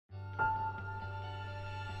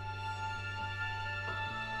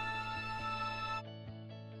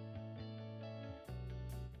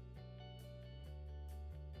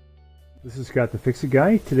This is Scott the Fix-It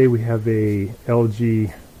Guy. Today we have a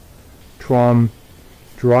LG Trom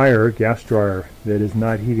dryer, gas dryer, that is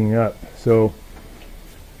not heating up. So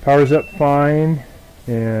powers up fine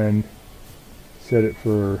and set it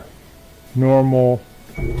for normal.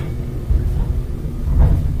 It's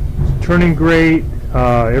turning great.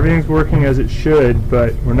 Everything's working as it should,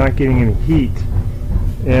 but we're not getting any heat.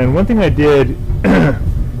 And one thing I did is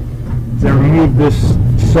I removed this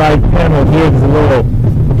side panel here. There's a little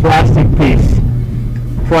plastic piece,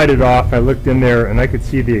 pried it off. I looked in there and I could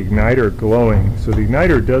see the igniter glowing. So the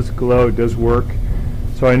igniter does glow, does work.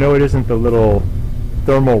 So I know it isn't the little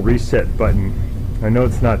thermal reset button. I know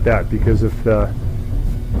it's not that, because if the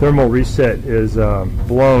thermal reset is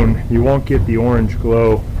blown, you won't get the orange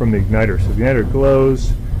glow from the igniter. So the igniter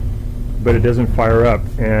glows, but it doesn't fire up.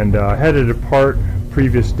 And I had it apart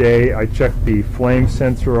previous day. I checked the flame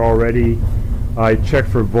sensor already. I checked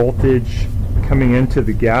for voltage coming into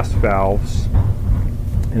the gas valves,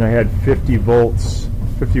 and I had 50 volts,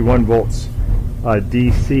 51 volts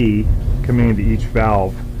DC coming into each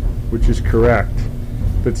valve, which is correct,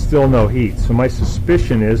 but still no heat. So my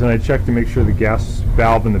suspicion is, and I checked to make sure the gas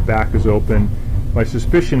valve in the back is open, my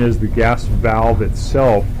suspicion is the gas valve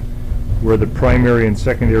itself, where the primary and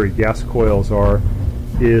secondary gas coils are,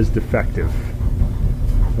 is defective.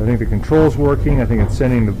 I think the control's working. I think it's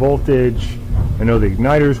sending the voltage. I know the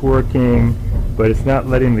igniter's working, but it's not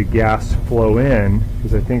letting the gas flow in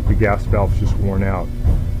because I think the gas valve's just worn out.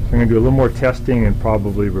 So I'm going to do a little more testing and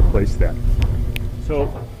probably replace that. So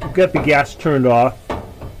we've got the gas turned off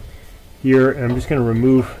here, and I'm just going to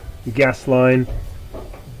remove the gas line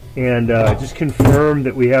and just confirm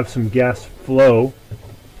that we have some gas flow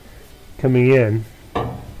coming in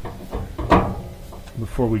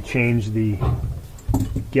before we change the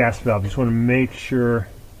gas valve. Just want to make sure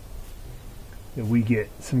that we get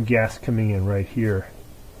some gas coming in right here.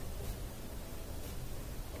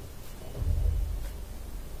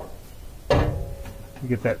 We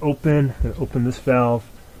get that open, and open this valve.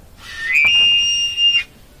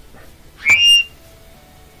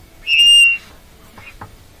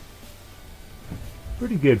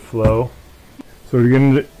 Pretty good flow. So to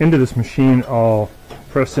get into this machine, I'll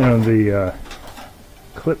press in on the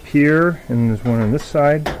clip here, and there's one on this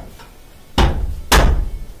side.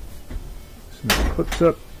 Clips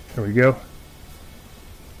up. There we go.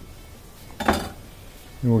 And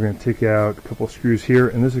we're going to take out a couple of screws here,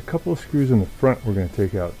 and there's a couple of screws in the front we're going to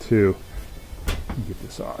take out too. Let me get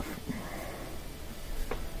this off.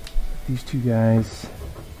 These two guys.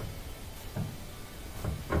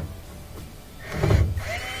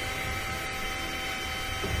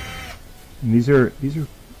 And these are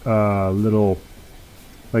little,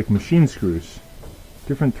 like, machine screws,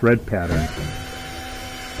 different thread patterns.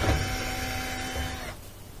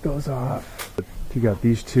 Those off. You got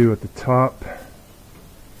these two at the top.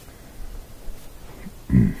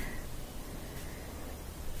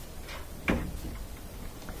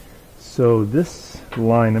 So this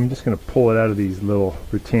line, I'm just going to pull it out of these little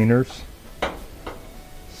retainers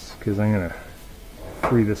because I'm going to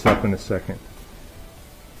free this up in a second.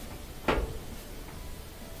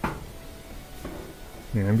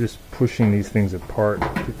 And I'm just pushing these things apart,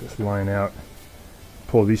 get this line out.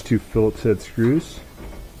 Pull these two Phillips head screws.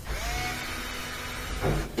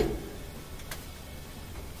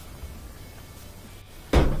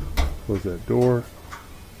 Close that door.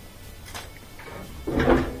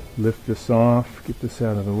 Lift this off, get this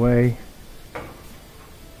out of the way.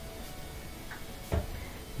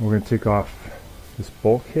 We're going to take off this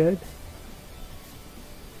bulkhead.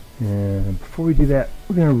 And before we do that,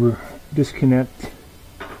 we're going to disconnect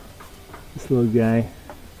this little guy.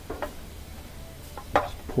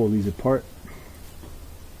 Just pull these apart.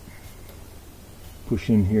 Push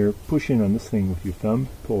in here, push in on this thing with your thumb,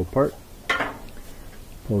 pull apart.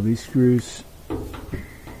 Pull these screws.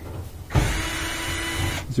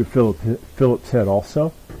 These are Phillips head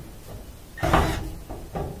also. That.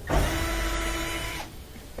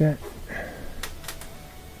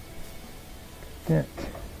 That.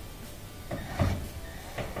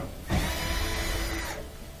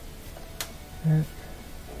 That.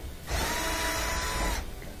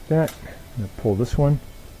 That. I'm going to pull this one.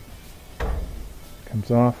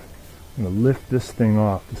 Comes off. I'm going to lift this thing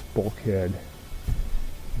off, this bulkhead.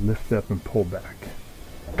 Lift up and pull back.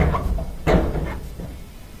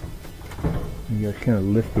 You got to kind of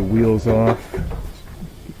lift the wheels off.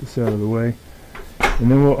 Get this out of the way. And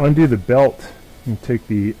then we'll undo the belt and take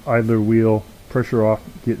the idler wheel pressure off,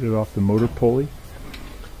 get it off the motor pulley.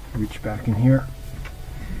 Reach back in here.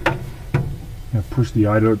 And push the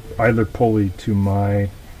idler pulley to my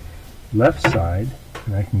left side,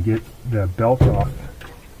 and I can get the belt off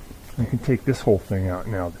I can take this whole thing out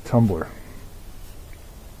now, the tumbler.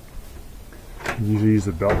 You usually use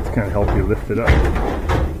the belt to kind of help you lift it up.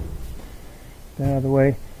 Out of the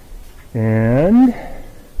way. And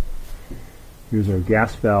here's our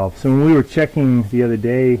gas valve. So when we were checking the other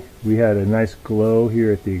day, we had a nice glow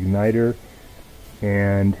here at the igniter,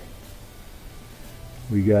 and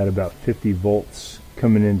we got about 50 volts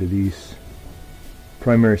coming into these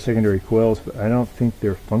primary secondary coils, but I don't think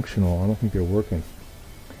they're functional. I don't think they're working.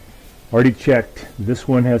 Already checked. This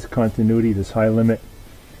one has continuity, this high limit.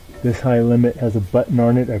 This high limit has a button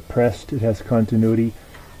on it. I pressed, it has continuity.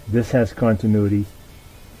 This has continuity.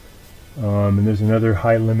 And there's another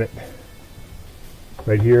high limit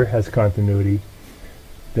right here, has continuity.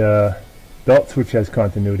 The belt switch has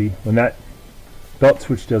continuity. When that belt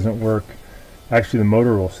switch doesn't work, actually the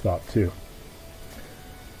motor will stop too.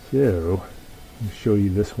 So, let me show you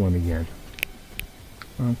this one again.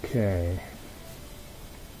 Okay.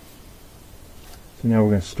 So now we're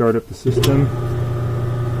going to start up the system.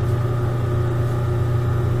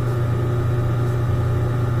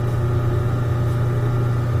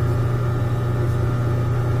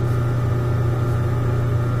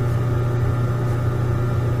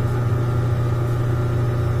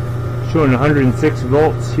 Showing 106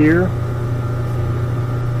 volts here.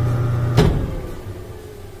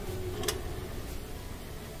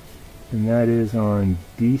 And that is on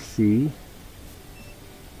DC.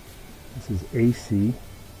 This is AC.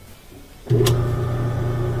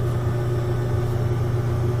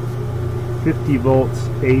 $50 volts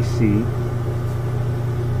AC.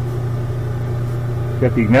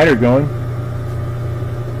 Got the igniter going.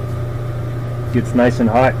 Gets nice and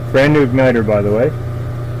hot. Brand new igniter, by the way.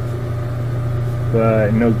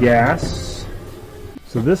 But no gas.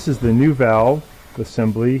 So this is the new valve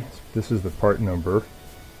assembly. This is the part number.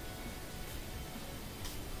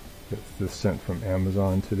 Got this sent from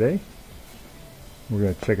Amazon today. We're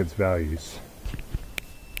going to check its values.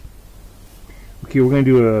 Okay, we're going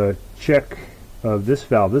to do a check of this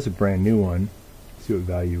valve. This is a brand new one. See what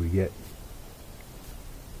value we get.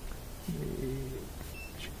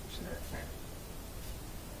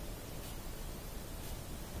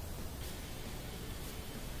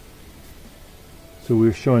 So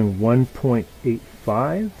we're showing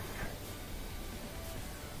 1.85.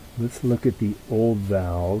 Let's look at the old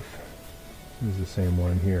valve. This is the same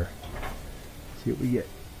one here. See what we get.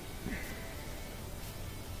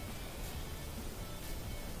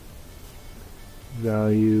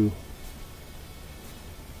 Value.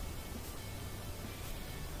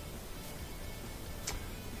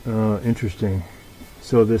 Interesting.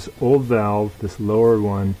 So this old valve, this lower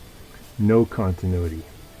one, no continuity.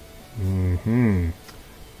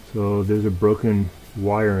 So there's a broken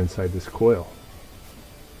wire inside this coil.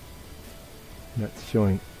 Not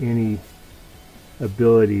showing any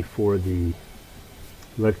ability for the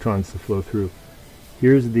electrons to flow through.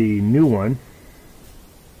 Here's the new one.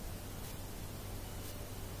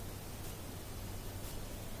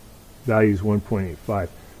 Value is 1.85.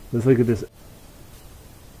 Let's look at this.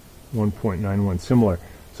 1.91, similar.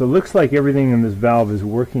 So it looks like everything in this valve is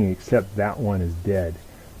working except that one is dead.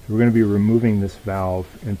 So we're going to be removing this valve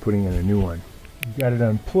and putting in a new one. We've got it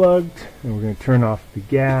unplugged, and we're going to turn off the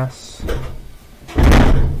gas.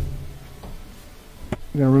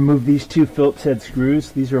 I'm going to remove these two Phillips head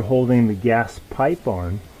screws. These are holding the gas pipe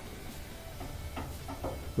on.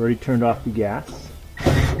 We've already turned off the gas.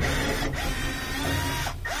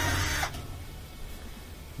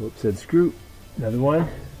 Phillips head screw, another one.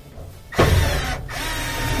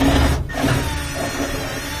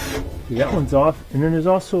 So that one's off, and then there's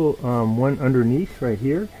also one underneath right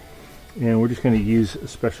here, and we're just going to use a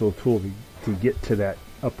special tool to get to that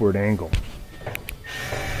upward angle.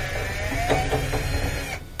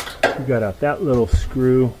 We got out that little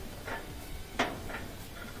screw.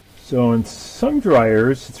 So in some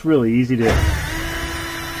dryers, it's really easy to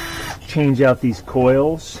change out these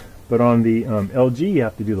coils, but on the LG, you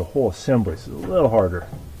have to do the whole assembly, so it's a little harder.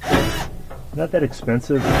 Not that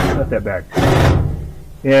expensive, not that bad.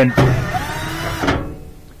 And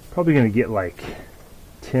probably going to get like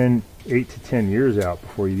 8 to 10 years out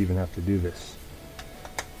before you even have to do this.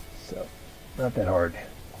 So, not that hard.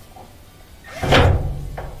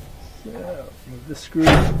 So, move the screw.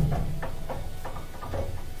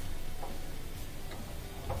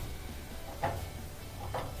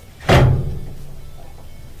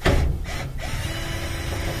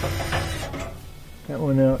 That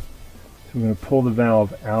one out. So we're going to pull the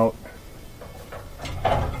valve out.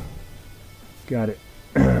 Got it.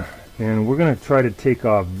 And we're going to try to take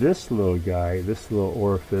off this little guy, this little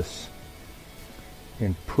orifice,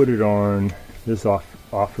 and put it on this off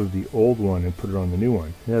of the old one and put it on the new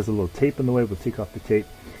one. It has a little tape in the way. We'll take off the tape.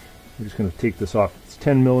 We're just going to take this off. It's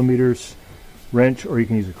 10 millimeters wrench, or you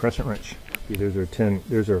can use a crescent wrench. See,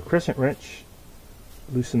 there's our crescent wrench.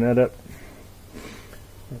 Loosen that up.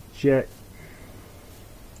 Jet.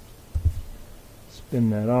 Spin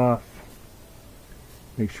that off.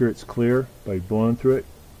 Make sure it's clear by blowing through it.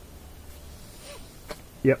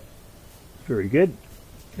 Yep, very good.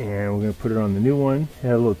 And we're going to put it on the new one. It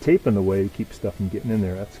had a little tape in the way to keep stuff from getting in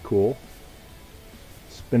there. That's cool.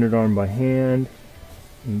 Spin it on by hand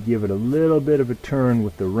and give it a little bit of a turn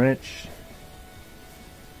with the wrench.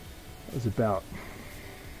 That was about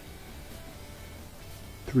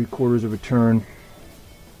 3/4 of a turn.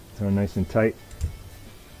 So nice and tight.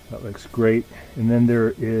 That looks great. And then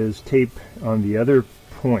there is tape on the other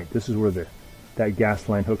point. This is where that gas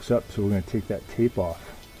line hooks up, so we're going to take that tape off.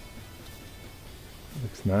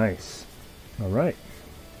 Looks nice. All right.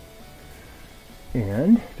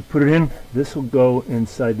 And to put it in, this will go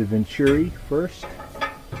inside the Venturi first.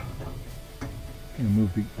 And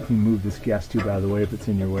you can move this gas tube out of the way if it's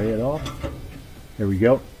in your way at all. There we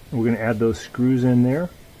go. We're going to add those screws in there.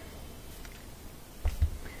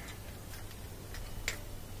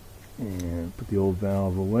 And put the old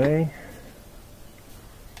valve away.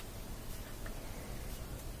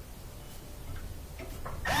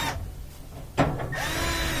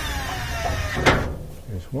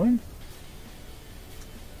 There's one.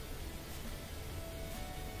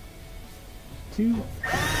 2.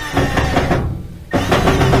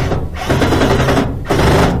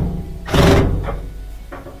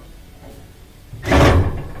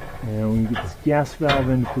 And we can get this gas valve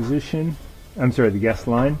into position. I'm sorry, the gas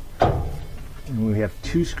line. And we have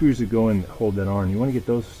 2 screws that go in that hold that on. You want to get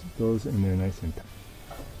those in there nice and tight.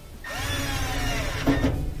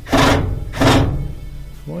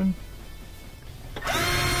 One.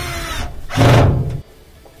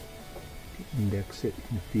 Index it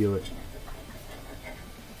and feel it.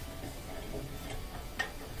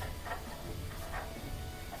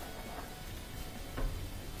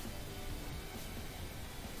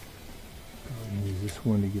 I'll use this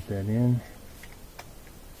one to get that in.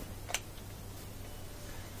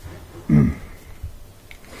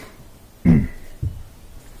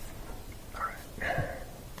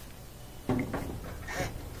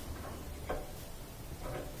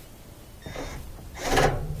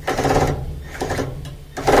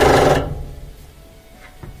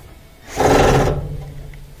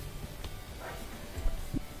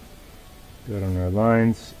 Got on our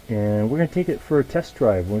lines, and we're going to take it for a test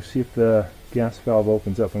drive. We'll see if the gas valve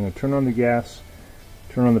opens up. I'm going to turn on the gas,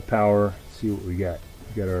 turn on the power, see what we got.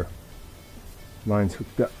 We got our lines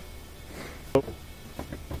hooked up.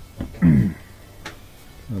 On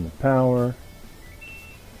the power,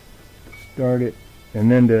 start it,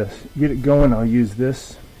 and then to get it going, I'll use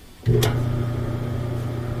this. I'm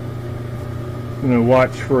going to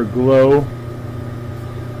watch for a glow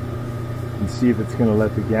and see if it's going to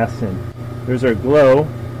let the gas in. There's our glow.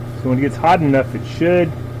 So when it gets hot enough, it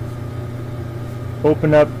should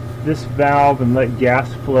open up this valve and let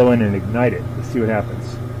gas flow in and ignite it. Let's see what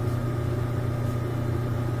happens.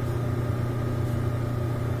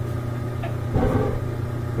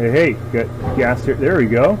 Hey, got gas here. There we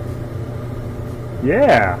go.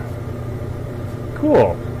 Yeah.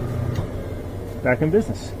 Cool. Back in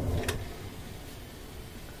business.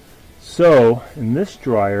 So, in this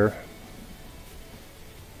dryer,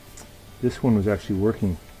 this one was actually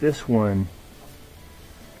working. This one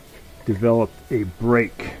developed a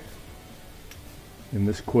break in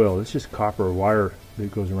this coil. It's just copper wire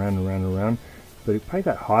that goes around and around and around. But it probably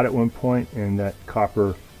got hot at one point and that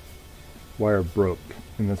copper wire broke.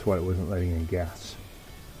 And that's why it wasn't letting in gas.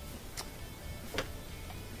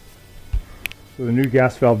 So the new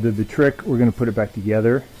gas valve did the trick. We're going to put it back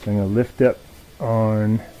together. So I'm going to lift up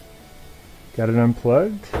on, got it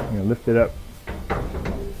unplugged. I'm going to lift it up,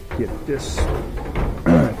 get this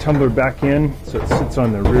tumbler back in so it sits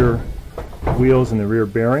on the rear wheels and the rear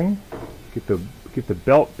bearing. Get the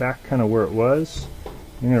belt back kind of where it was.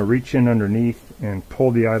 I'm going to reach in underneath and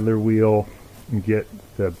pull the idler wheel and get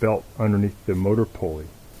the belt underneath the motor pulley.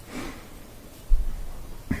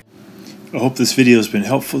 I hope this video has been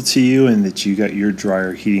helpful to you and that you got your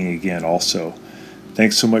dryer heating again also.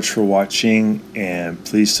 Thanks so much for watching, and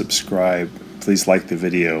please subscribe. Please like the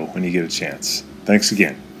video when you get a chance. Thanks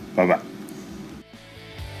again. Bye-bye.